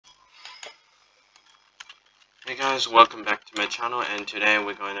Hey guys, welcome back to my channel, and today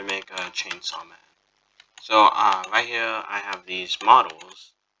we're going to make a chainsaw man. So right here I have these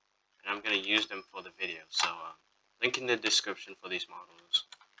models, and I'm going to use them for the video. So link in the description for these models.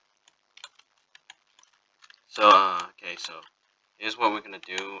 So okay, so here's what we're going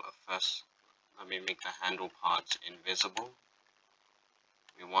to do. First, let me make the handle parts invisible.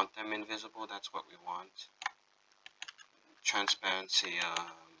 We want them invisible, that's what we want. Transparency,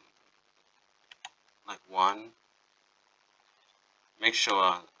 like 1. Make sure,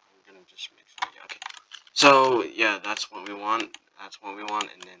 I'm gonna just make sure, yeah, okay. So, yeah, that's what we want,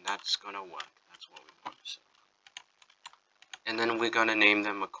 and then that's gonna work, that's what we want, so. And then we're gonna name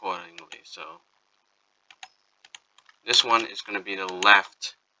them accordingly, so. This one is gonna be the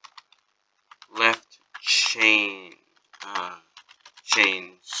left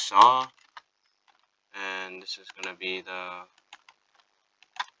chainsaw, and this is gonna be the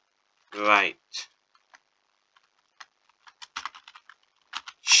right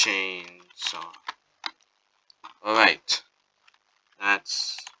chainsaw. Alright,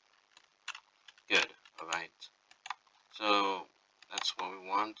 that's good. Alright, so that's what we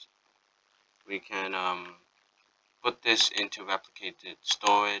want. We can put this into replicated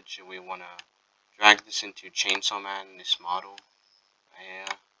storage, and we want to drag this into Chainsaw Man, this model right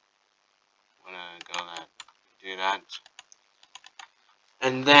here. Do that.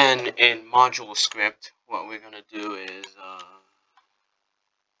 And then in module script, what we're gonna do is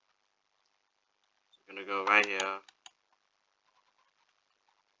we're gonna go right here.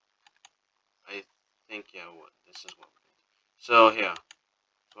 I think, yeah, this is what we're gonna do. So here,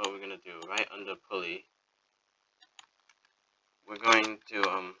 what we're gonna do, right under pulley, we're going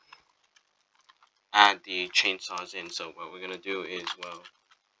to add the chainsaws in. So what we're gonna do is, well,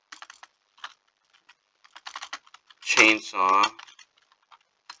 chainsaw,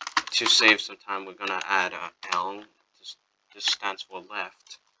 to save some time, we're gonna add a L. This stands for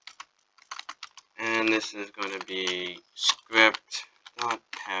left, and this is going to be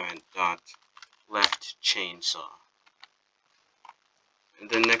script.parent.left chainsaw. And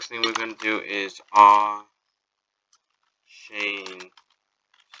the next thing we're going to do is R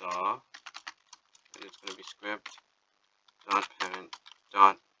chainsaw. And it's going to be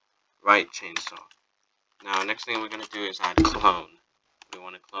script.parent.right chainsaw. Now, next thing we're going to do is add clone. We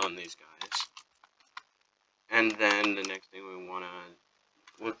want to clone these guys. And then the next thing we want to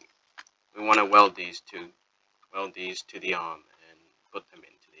weld these to the arm and put them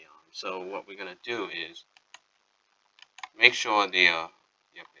into the arm. So what we're gonna do is make sure the yep,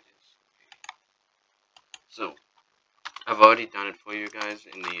 it is. Okay. So I've already done it for you guys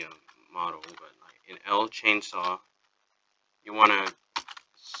in the model, but like in L chainsaw, you want to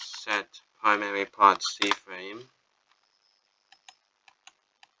set primary part C frame.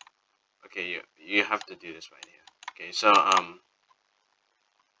 Okay, you have to do this right here. Okay, so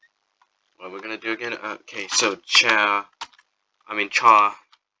what we're gonna do again? Okay, so char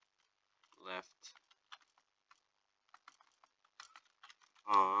left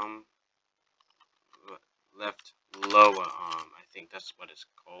arm, left lower arm. I think that's what it's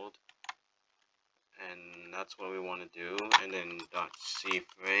called, and that's what we want to do. And then .c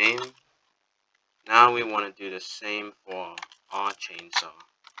frame. Now we want to do the same for R chainsaw.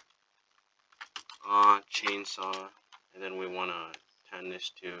 And then we want to turn this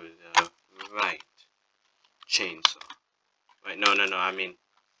to the right chainsaw. Right? No. I mean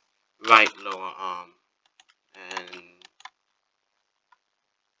right lower arm. And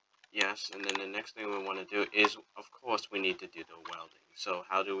yes. And then the next thing we want to do is, of course, we need to do the welding. So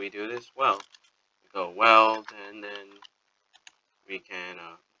how do we do this? Well, we go weld, and then we can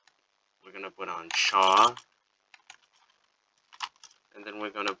we're gonna put on char, and then we're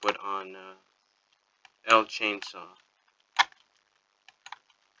gonna put on L chainsaw.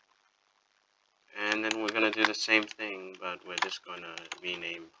 And then we're going to do the same thing, but we're just going to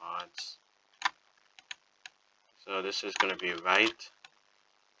rename parts. So this is going to be right.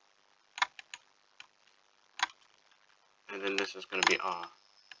 And then this is going to be R.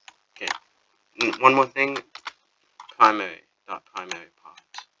 Okay. One more thing. Primary part.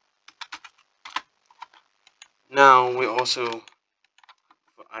 Now we also,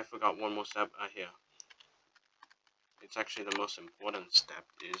 I forgot one more step here. It's actually the most important step,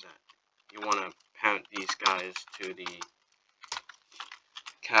 is that you want to parent these guys to the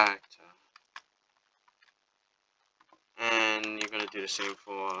character, and you're going to do the same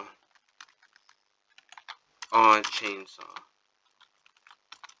for R chainsaw.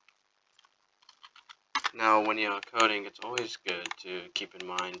 Now when you're coding, it's always good to keep in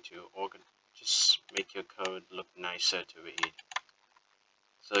mind to just make your code look nicer to read.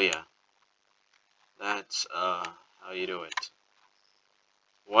 So yeah, that's how you do it.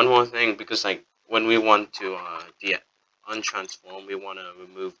 One more thing, because like when we want to untransform, we want to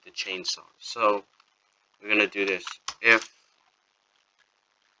remove the chainsaw. So we're gonna do this. If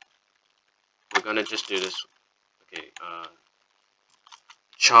we're gonna just do this, okay.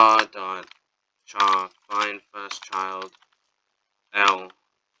 Char find first child L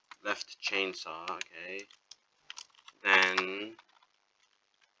left chainsaw. Okay. Then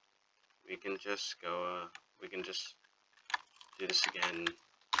we can just go. We can just do this again.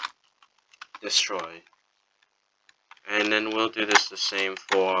 Destroy. And then we'll do this the same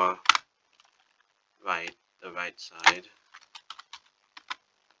for the right side.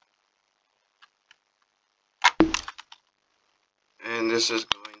 And this is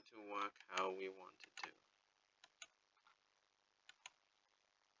going to work how we want it to.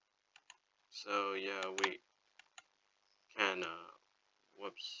 So yeah, we can,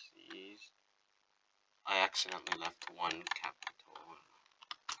 whoopsies. I accidentally left one capital.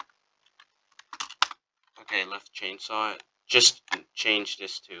 Okay, left chainsaw. Just change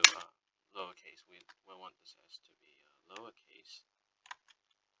this to lowercase. We want this as to be lowercase.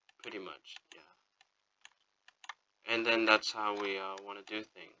 Pretty much, yeah. And then that's how we want to do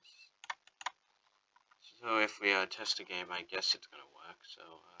things. So if we test a game, I guess it's gonna work. So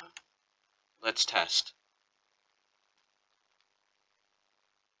let's test.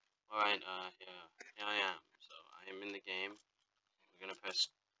 Alright, here I am. So I am in the game. We're gonna press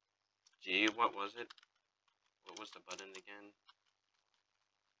G. What was it? What was the button again?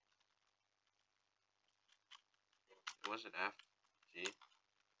 Was it F? G?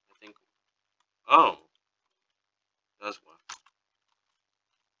 I think. Oh! It does work.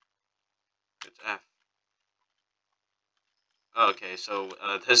 It's F. Okay, so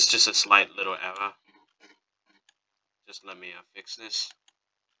there's just a slight little error. Just let me fix this.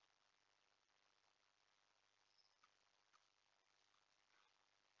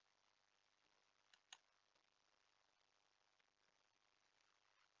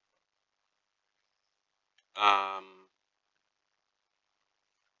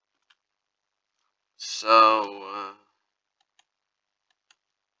 So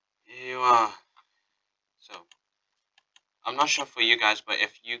here you are. So I'm not sure for you guys, but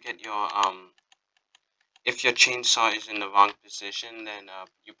if you get your if your chainsaw is in the wrong position, then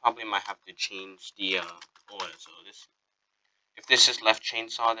you probably might have to change the order. So if this is left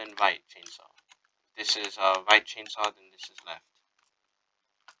chainsaw, then right chainsaw. If this is right chainsaw, then this is left.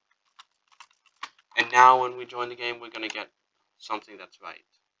 And now when we join the game, we're gonna get something that's right.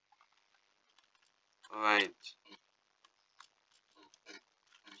 Alright.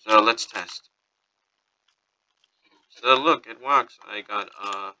 So let's test. So look, it works. I got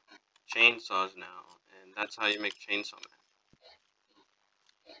chainsaws now, and that's how you make Chainsaw Man.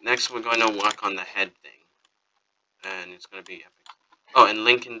 Next, we're going to work on the head thing, and it's going to be epic. Oh, and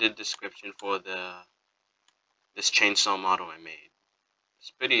link in the description for this chainsaw model I made.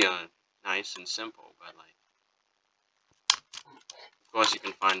 It's pretty nice and simple, but like, of course you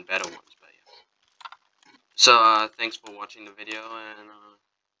can find better ones, but yeah. So thanks for watching the video, and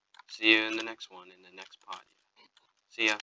see you in the next one, in the next part. See ya.